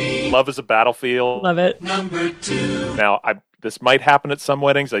 3. Love is a Battlefield. Love it. Number 2. Now, this might happen at some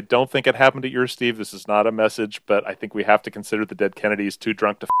weddings. I don't think it happened at yours, Steve. This is not a message, but I think we have to consider the dead Kennedys too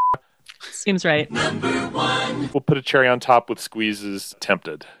drunk to Seems right. Number 1. We'll put a cherry on top with Squeeze's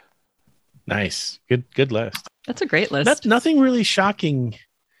Tempted. Nice. Good list. That's a great list. Nothing really shocking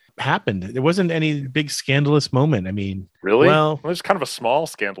happened. There wasn't any big scandalous moment. I mean, really? Well, it was kind of a small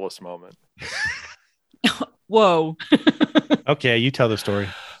scandalous moment. Whoa. Okay, you tell the story.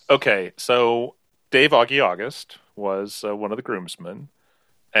 Okay, so Dave Augie August was one of the groomsmen,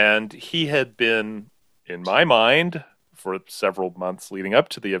 and he had been, in my mind, for several months leading up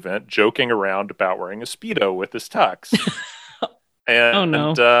to the event, joking around about wearing a Speedo with his tux. And, oh,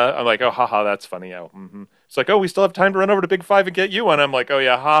 no. I'm like, oh, haha, that's funny. Oh, mm-hmm. It's like, oh, we still have time to run over to Big Five and get you one. I'm like, oh,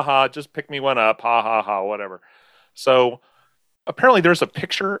 yeah, haha, just pick me one up. Ha, ha, ha, whatever. So apparently there's a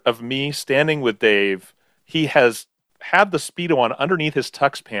picture of me standing with Dave. He has had the Speedo on underneath his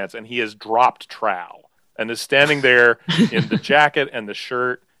tux pants, and he has dropped trowel and is standing there in the jacket and the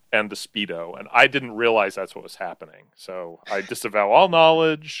shirt and the Speedo. And I didn't realize that's what was happening. So I disavow all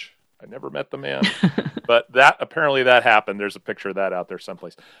knowledge. I never met the man. But apparently that happened. There's a picture of that out there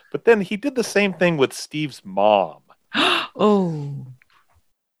someplace. But then he did the same thing with Steve's mom. Oh.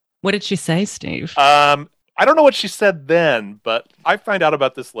 What did she say, Steve? I don't know what she said then, but I find out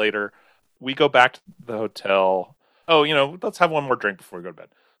about this later. We go back to the hotel. Oh, let's have one more drink before we go to bed.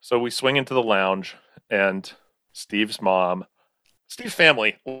 So we swing into the lounge, and Steve's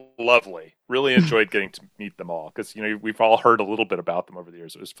family, lovely. Really enjoyed getting to meet them all because, we've all heard a little bit about them over the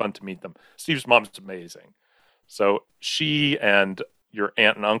years. It was fun to meet them. Steve's mom's amazing. So she and your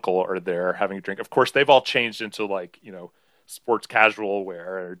aunt and uncle are there having a drink. Of course, they've all changed into sports casual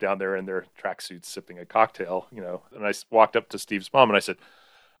wear or down there in their tracksuits sipping a cocktail, And I walked up to Steve's mom and I said,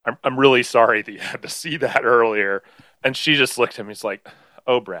 I'm really sorry that you had to see that earlier. And she just looked at me. It's like,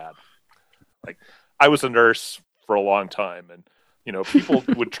 oh, Brad, I was a nurse for a long time. And, people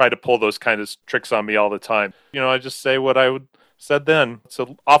would try to pull those kind of tricks on me all the time. I just say what I would said then. It's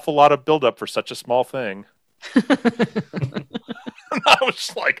an awful lot of buildup for such a small thing. And I was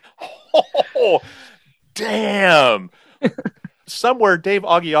just like, oh, damn. Somewhere Dave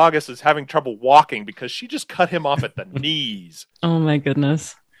Augie August is having trouble walking because she just cut him off at the knees. Oh, my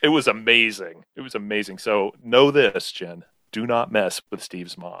goodness. It was amazing. So know this, Jen. Do not mess with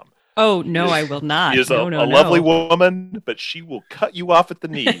Steve's mom. Oh, no, I will not. She is a lovely woman, but she will cut you off at the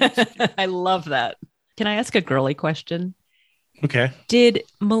knees. I love that. Can I ask a girly question? Okay. Did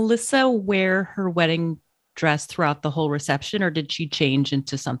Melissa wear her wedding dress throughout the whole reception, or did she change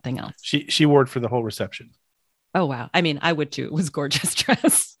into something else? She wore it for the whole reception. Oh, wow. I mean, I would too. It was a gorgeous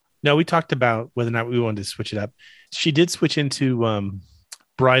dress. No, we talked about whether or not we wanted to switch it up. She did switch into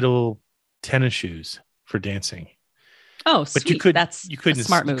bridal tennis shoes for dancing. Oh, but sweet. That's a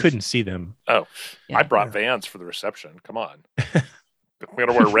smart move. You couldn't see them. Oh, yeah. I brought Vans for the reception. Come on. We're going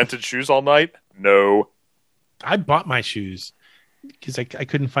to wear rented shoes all night? No. I bought my shoes because I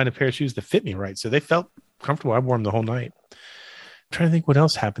couldn't find a pair of shoes that fit me right. So they felt comfortable. I wore them the whole night. I'm trying to think what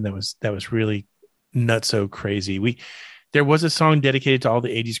else happened that was really nutso crazy. There was a song dedicated to all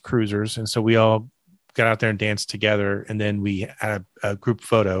the 80s cruisers. And so we all got out there and danced together. And then we had a group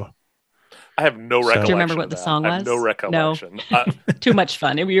photo. I have no recollection. Do you remember what the song was? I have no recollection. No. Too much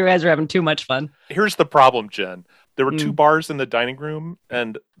fun. You guys were having too much fun. Here's the problem, Jen. There were 2 bars in the dining room,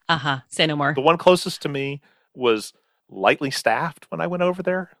 and say no more. The one closest to me was lightly staffed when I went over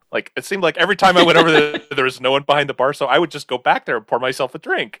there. It seemed like every time I went over there was no one behind the bar, so I would just go back there and pour myself a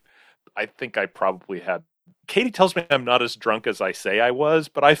drink. I think I probably had Katie tells me I'm not as drunk as I say I was,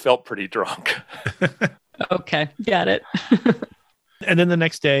 but I felt pretty drunk. Okay, got it. And then the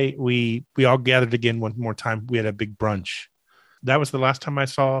next day, we all gathered again one more time. We had a big brunch. That was the last time I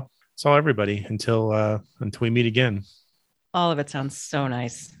saw everybody until we meet again. All of it sounds so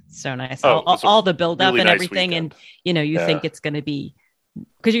nice. So nice. Oh, all the build up really and nice everything. weekend. And, you think it's going to be,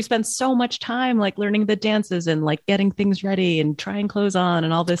 because you spend so much time like learning the dances and like getting things ready and trying clothes on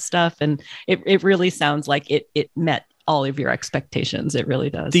and all this stuff. And it really sounds like it met all of your expectations. It really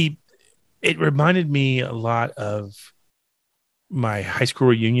does. It reminded me a lot of my high school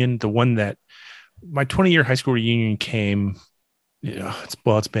reunion, the one that my 20-year high school reunion came,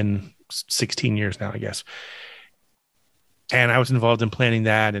 it's been 16 years now, I guess. And I was involved in planning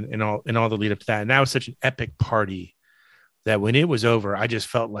that and all the lead up to that. And that was such an epic party that when it was over, I just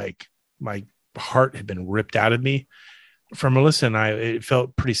felt like my heart had been ripped out of me. For Melissa and I, it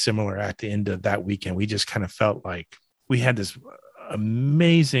felt pretty similar at the end of that weekend. We just kind of felt like we had this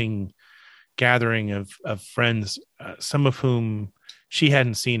amazing gathering of friends, some of whom she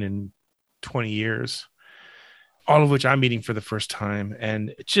hadn't seen in 20 years, all of which I'm meeting for the first time. And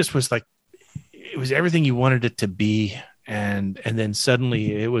it just was like, it was everything you wanted it to be. And then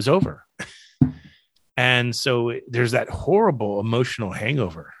suddenly it was over. And so there's that horrible emotional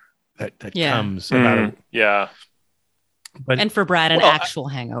hangover that comes about it. Yeah. But, and for Brad, an actual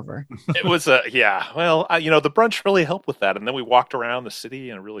hangover. It was the brunch really helped with that. And then we walked around the city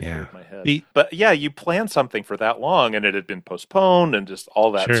and it really cleared my head. But yeah, you plan something for that long and it had been postponed and just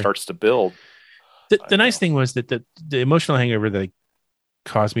all that starts to build. The nice thing was that the emotional hangover that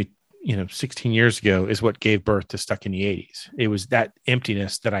caused me 16 years ago is what gave birth to Stuck in the 80s. It was that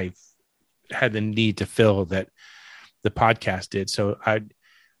emptiness that I had the need to fill that the podcast did. So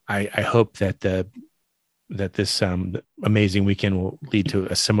I hope that this amazing weekend will lead to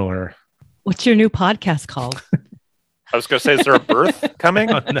a similar. What's your new podcast called? I was going to say, is there a birth coming?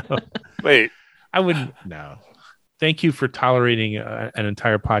 Oh, no. Wait, I wouldn't. No. Thank you for tolerating an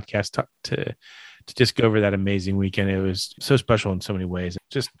entire podcast to just go over that amazing weekend. It was so special in so many ways. It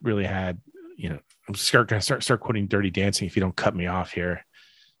just really had, I'm going to start quoting Dirty Dancing if you don't cut me off here.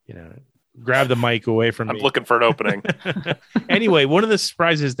 Grab the mic away from me. I'm looking for an opening. Anyway, one of the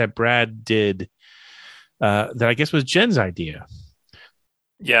surprises that Brad did, that I guess was Jen's idea.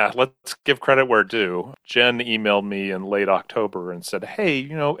 Yeah, let's give credit where due. Jen emailed me in late October and said,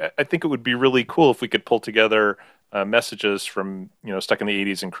 hey, I think it would be really cool if we could pull together messages from Stuck in the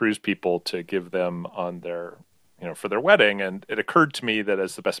 80s and Cruise people to give them on their for their wedding. And it occurred to me that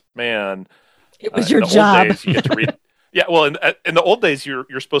as the best man, it was your job. Old days, you get to read. Yeah, well, in the old days,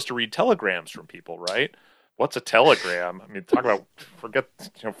 you're supposed to read telegrams from people, right? What's a telegram? I mean, talk about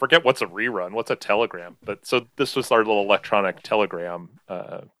forget what's a rerun. What's a telegram? But so this was our little electronic telegram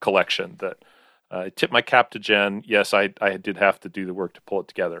collection that I tipped my cap to Jen. Yes, I did have to do the work to pull it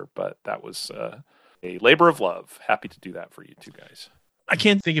together, but that was a labor of love. Happy to do that for you two guys. I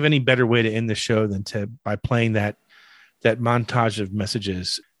can't think of any better way to end the show than by playing that montage of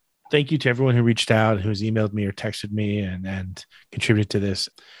messages. Thank you to everyone who reached out, who's emailed me or texted me and contributed to this.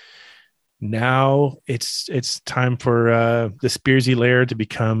 Now it's time for the Spearsy Lair to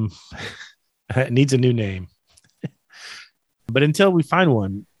become it needs a new name. But until we find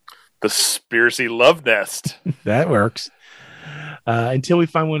one, the Spearsy Love Nest. That works. Until we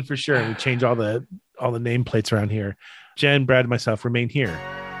find one for sure, and we change all the nameplates around here. Jen, Brad, and myself remain here,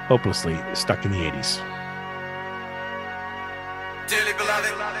 hopelessly stuck in the 80s.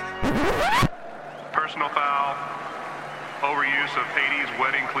 Personal foul, overuse of 80s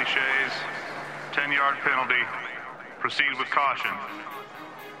wedding cliches, 10-yard penalty. Proceed with caution.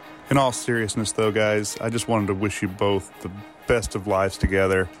 In all seriousness, though, guys, I just wanted to wish you both the best of lives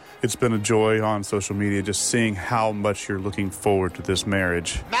together. It's been a joy on social media just seeing how much you're looking forward to this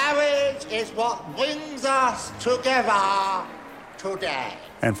marriage. Marriage is what brings us together today.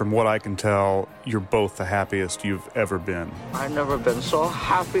 And from what I can tell, you're both the happiest you've ever been. I've never been so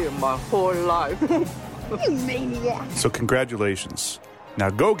happy in my whole life. You maniac. So congratulations.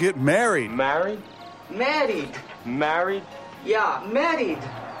 Now go get married. Married? Married. Married? Yeah, married.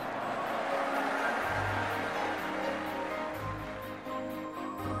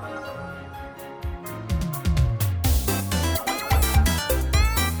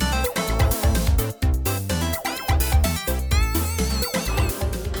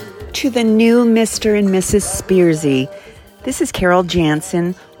 To the new Mr. and Mrs. Spearsy. This is Carol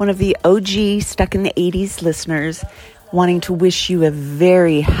Jansen, one of the OG Stuck in the 80s listeners, wanting to wish you a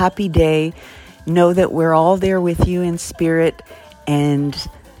very happy day. Know that we're all there with you in spirit and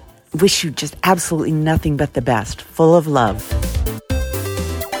wish you just absolutely nothing but the best. Full of love.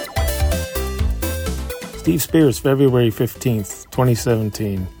 Steve Spears, February 15th,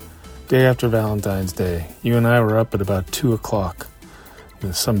 2017, day after Valentine's Day. You and I were up at about 2 o'clock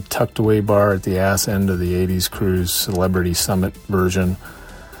in some tucked away bar at the ass end of the 80s Cruise Celebrity Summit version.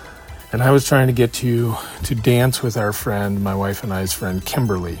 And I was trying to get you to dance with our friend, my wife and I's friend,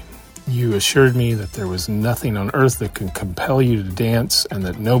 Kimberly. You assured me that there was nothing on earth that could compel you to dance and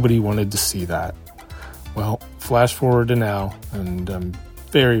that nobody wanted to see that. Well, flash forward to now, and I'm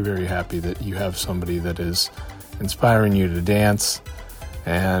very, very happy that you have somebody that is inspiring you to dance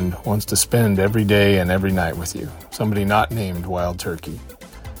and wants to spend every day and every night with you. Somebody not named Wild Turkey.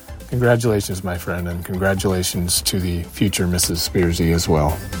 Congratulations, my friend, and congratulations to the future Mrs. Spearsy as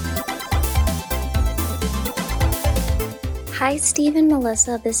well. Hi, Steve and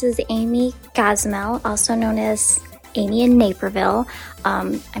Melissa. This is Amy Gosmel, also known as Amy in Naperville.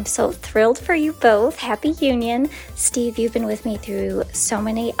 I'm so thrilled for you both. Happy union. Steve, you've been with me through so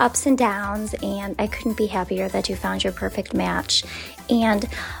many ups and downs, and I couldn't be happier that you found your perfect match. And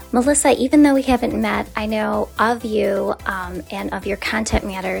Melissa, even though we haven't met, I know of you and of your content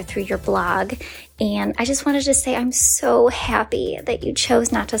matter through your blog. And I just wanted to say I'm so happy that you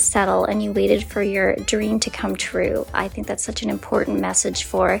chose not to settle and you waited for your dream to come true. I think that's such an important message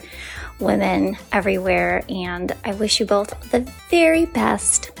for women everywhere. And I wish you both the very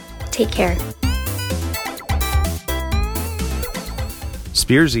best. Take care.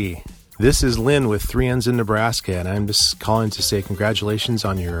 Spearsy, this is Lynn with 3 Ends in Nebraska, and I'm just calling to say congratulations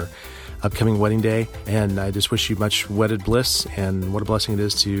on your upcoming wedding day. And I just wish you much wedded bliss, and what a blessing it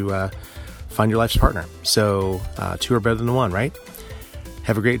is to find your life's partner. So 2 are better than 1, right?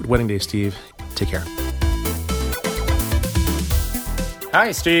 Have a great wedding day, Steve. Take care.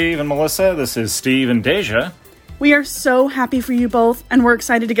 Hi, Steve and Melissa. This is Steve and Deja. We are so happy for you both, and we're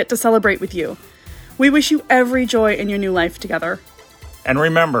excited to get to celebrate with you. We wish you every joy in your new life together. And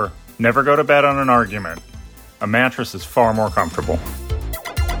remember, never go to bed on an argument. A mattress is far more comfortable.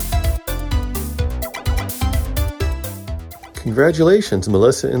 Congratulations,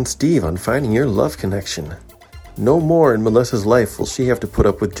 Melissa and Steve, on finding your love connection. No more in Melissa's life will she have to put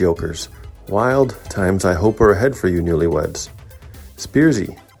up with jokers. Wild times I hope are ahead for you newlyweds.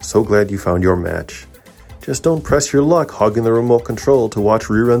 Spearsy, so glad you found your match. Just don't press your luck hogging the remote control to watch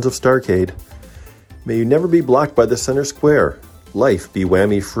reruns of Starcade. May you never be blocked by the center square. Life be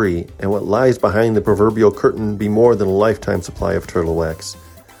whammy free, and what lies behind the proverbial curtain be more than a lifetime supply of turtle wax.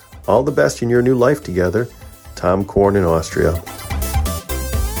 All the best in your new life together. Tom Korn in Austria.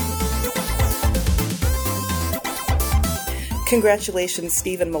 Congratulations,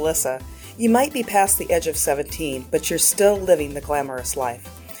 Steve and Melissa. You might be past the edge of 17, but you're still living the glamorous life.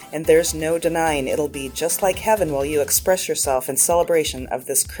 And there's no denying it'll be just like heaven while you express yourself in celebration of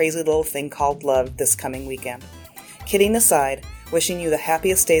this crazy little thing called love this coming weekend. Kidding aside, wishing you the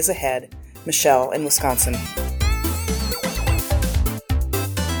happiest days ahead, Michelle in Wisconsin.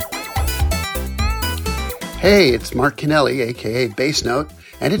 Hey, it's Mark Kennelly, aka Bass Note,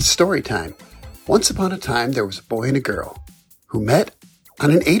 and it's story time. Once upon a time, there was a boy and a girl who met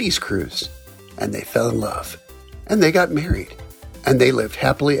on an 80s cruise, and they fell in love, and they got married, and they lived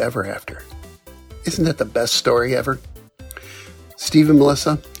happily ever after. Isn't that the best story ever? Steve and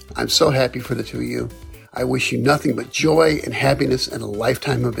Melissa, I'm so happy for the two of you. I wish you nothing but joy and happiness and a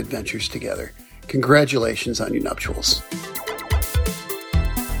lifetime of adventures together. Congratulations on your nuptials.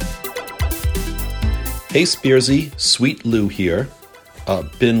 Hey Spearsy, Sweet Lou here.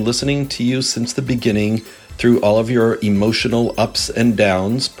 Been listening to you since the beginning through all of your emotional ups and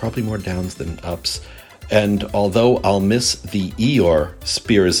downs, probably more downs than ups. And although I'll miss the Eeyore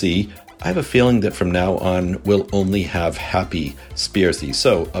Spearsy, I have a feeling that from now on we'll only have happy Spearsy.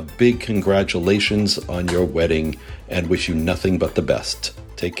 So a big congratulations on your wedding and wish you nothing but the best.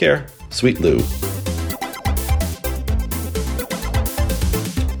 Take care. Sweet Lou.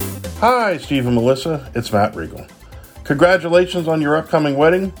 Hi, Steve and Melissa. It's Matt Regal. Congratulations on your upcoming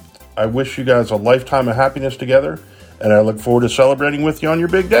wedding. I wish you guys a lifetime of happiness together, and I look forward to celebrating with you on your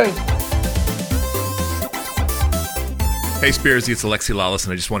big day. Hey Spearsy, it's Alexi Lawless,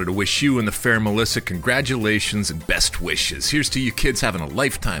 and I just wanted to wish you and the fair Melissa congratulations and best wishes. Here's to you kids having a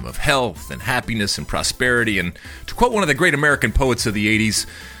lifetime of health and happiness and prosperity, and to quote one of the great American poets of the 80s,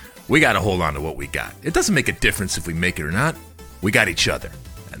 we gotta hold on to what we got. It doesn't make a difference if we make it or not. We got each other,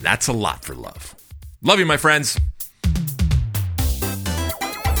 and that's a lot for love. Love you, my friends.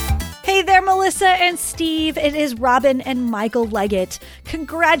 Hey there, Melissa and Steve. It is Robin and Michael Leggett.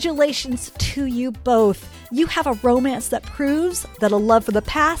 Congratulations to you both. You have a romance that proves that a love for the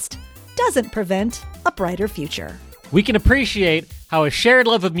past doesn't prevent a brighter future. We can appreciate how a shared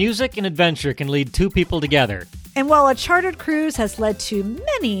love of music and adventure can lead two people together. And while a chartered cruise has led to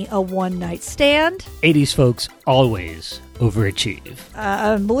many a one-night stand, 80s folks always overachieve.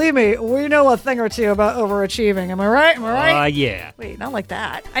 And believe me, we know a thing or two about overachieving. Am I right? Am I right? Yeah. Wait, not like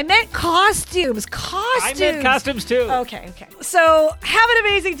that. I meant costumes. I meant costumes too. Okay. So have an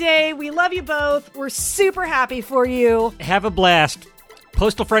amazing day. We love you both. We're super happy for you. Have a blast.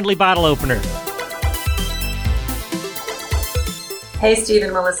 Postal-friendly bottle opener. Hey, Steve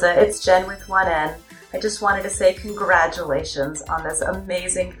and Melissa. It's Jen with 1N. I just wanted to say congratulations on this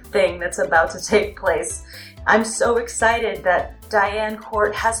amazing thing that's about to take place. I'm so excited that Diane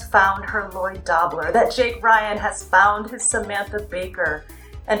Court has found her Lloyd Dobler, that Jake Ryan has found his Samantha Baker,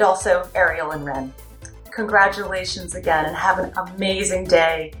 and also Ariel and Ren. Congratulations again, and have an amazing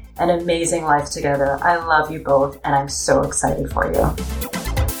day and amazing life together. I love you both, and I'm so excited for you.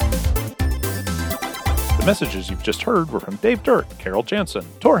 The messages you've just heard were from Dave Dirt, Carol Jansen,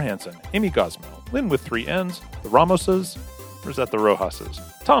 Tor Hansen, Amy Gosmell, Lynn with 3 N's, the Ramoses, or is that the Rojas's?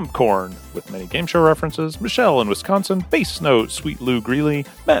 Tom Korn, with many game show references, Michelle in Wisconsin, Bass Note, Sweet Lou Greeley,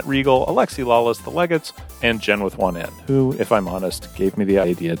 Matt Regal, Alexi Lawless, the Legates, and Jen with 1 N, who, if I'm honest, gave me the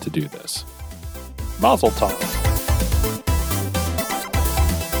idea to do this. Mazel tov.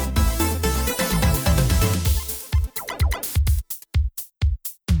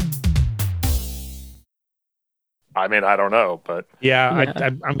 I mean, I don't know, but yeah.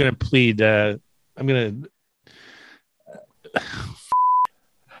 I'm going to plead. I'm going to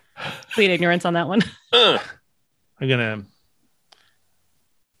plead ignorance on that one. I'm going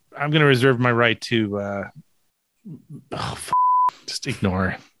to reserve my right to. Just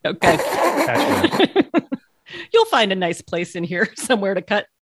ignore. Okay. You'll find a nice place in here somewhere to cut.